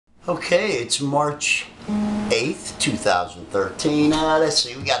Okay, it's March 8th, 2013. Let's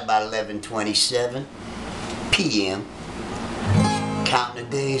see, we got about 11:27 p.m. Counting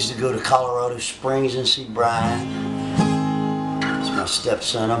the days to go to Colorado Springs and see Brian. It's my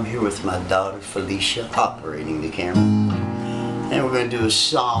stepson. I'm here with my daughter, Felicia, operating the camera. And we're going to do a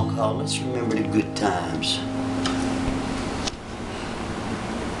song called Let's Remember the Good Times.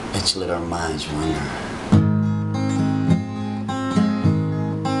 Let's let our minds wander.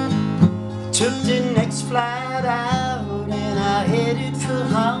 Took the next flight out and I headed for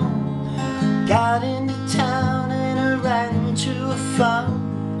home. Got into town and I ran to a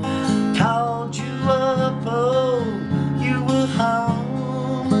phone. Called you up, oh, you were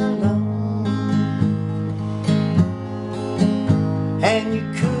home alone. And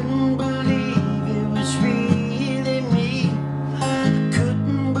you couldn't believe it was really me.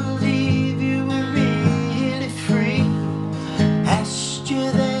 Couldn't believe you were really free. Asked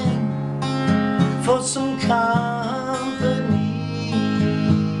you then for some company.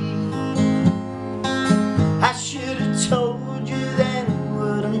 I should have told you then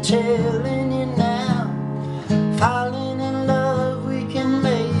what I'm telling you now. Falling in love, we can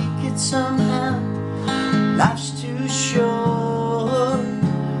make it somehow. Life's too short,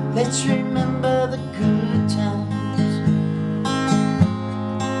 let's remember the good times.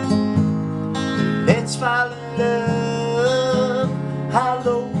 Let's fall in love all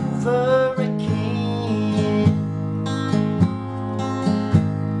over again.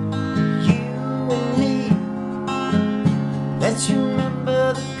 You and me, let's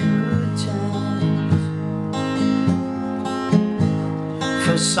remember the good times.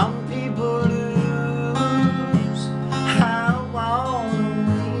 For some people lose, I wanna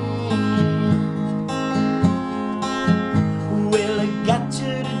win. Well, I got to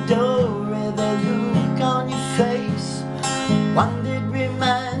the door and that look on your face, one that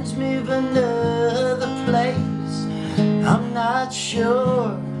reminds me of another place. I'm not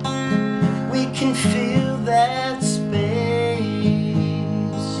sure we can fill that space.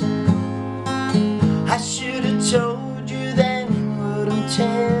 I should have told you then what I'm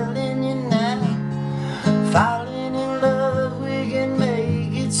telling you now. Falling in love, we can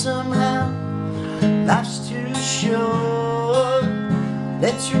make it somehow. Life's too short,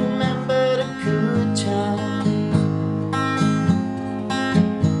 let's remember the good times.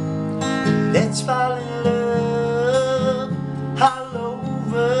 Let's fall in love all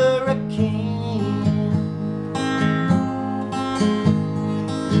over again.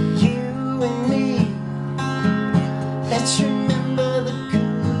 You and me, let's remember the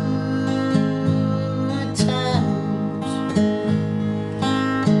good times.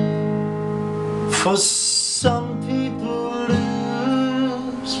 For some people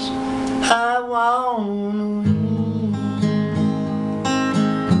lose, I wanna win.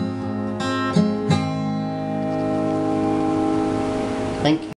 Thank you.